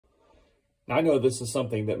I know this is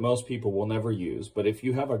something that most people will never use, but if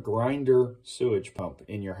you have a grinder sewage pump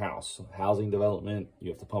in your house, housing development, you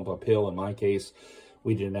have to pump uphill. In my case,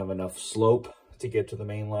 we didn't have enough slope to get to the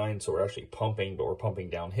main line, so we're actually pumping, but we're pumping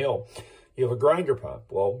downhill. You have a grinder pump.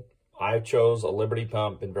 Well, I chose a Liberty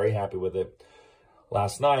pump, been very happy with it.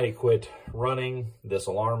 Last night, it quit running. This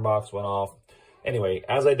alarm box went off. Anyway,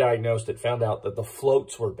 as I diagnosed it, found out that the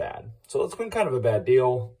floats were bad. So it's been kind of a bad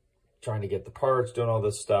deal, trying to get the parts, doing all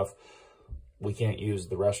this stuff. We can't use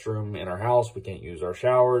the restroom in our house. We can't use our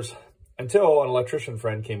showers until an electrician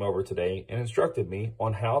friend came over today and instructed me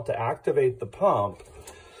on how to activate the pump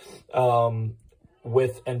and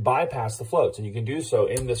bypass the floats. And you can do so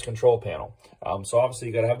in this control panel. So obviously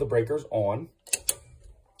you got to have the breakers on.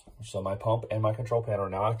 So my pump and my control panel are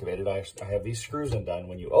now activated. I have these screws undone.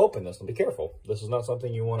 When you open this, and be careful. This is not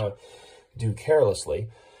something you want to do carelessly.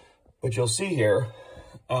 But you'll see here,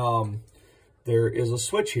 there is a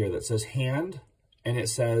switch here that says hand, and it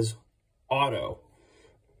says auto,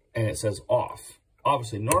 and it says off.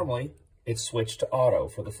 Obviously, normally, it's switched to auto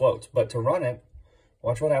for the floats. But to run it,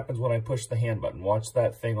 watch what happens when I push the hand button. Watch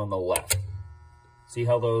that thing on the left. See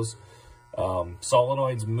how those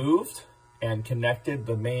solenoids moved and connected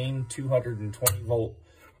the main 220 volt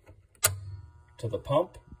to the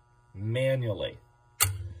pump manually.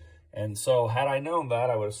 And so had I known that,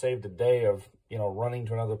 I would have saved a day of, running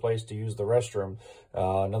to another place to use the restroom,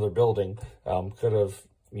 another building. Could have,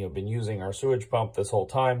 been using our sewage pump this whole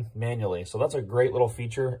time manually. So that's a great little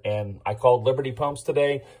feature. And I called Liberty Pumps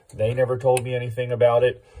today. They never told me anything about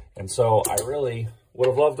it. And so I really would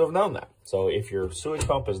have loved to have known that. So if your sewage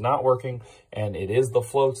pump is not working and it is the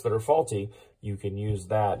floats that are faulty, you can use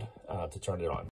that to turn it on.